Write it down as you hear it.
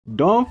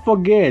Don't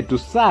forget to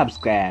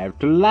subscribe,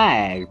 to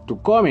like, to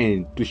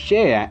comment, to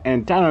share,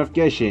 and turn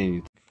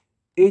notifications.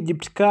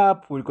 Egypt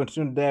Cup will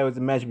continue today with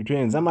the match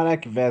between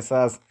Zamalek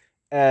versus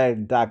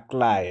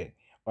Daklyeh.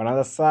 On the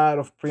other side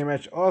of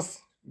pre-match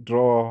odds,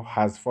 draw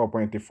has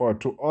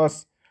 4.42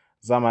 odds,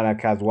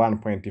 Zamalek has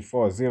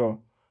 1.40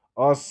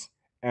 odds,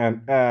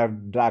 and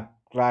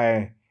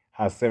Daklyeh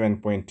has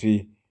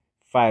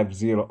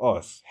 7.50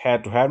 odds.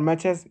 Head-to-head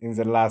matches in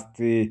the last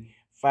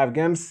 5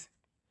 games,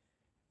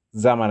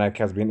 Zamalek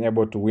has been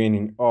able to win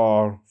in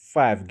all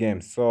 5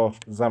 games. So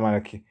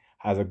Zamalek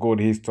has a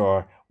good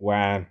history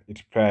when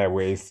it plays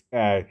with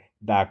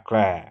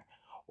Daklyeh.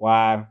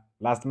 While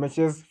last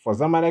matches for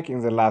Zamalek in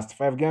the last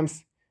 5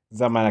 games,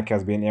 Zamalek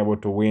has been able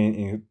to win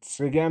in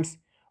 3 games,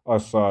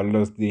 also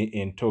lost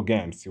in 2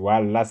 games.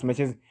 While last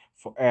matches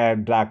for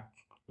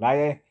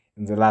Daklyeh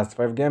in the last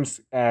 5 games,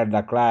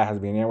 Daklyeh has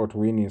been able to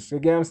win in 3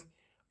 games,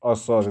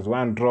 also there's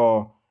 1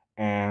 draw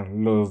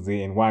and lose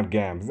in 1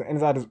 game. And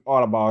that is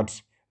all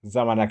about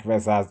Zamalek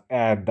versus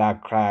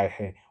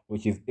Daklyeh,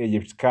 which is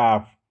Egypt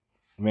Cup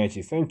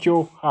matches. Thank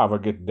you. Have a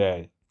good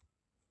day.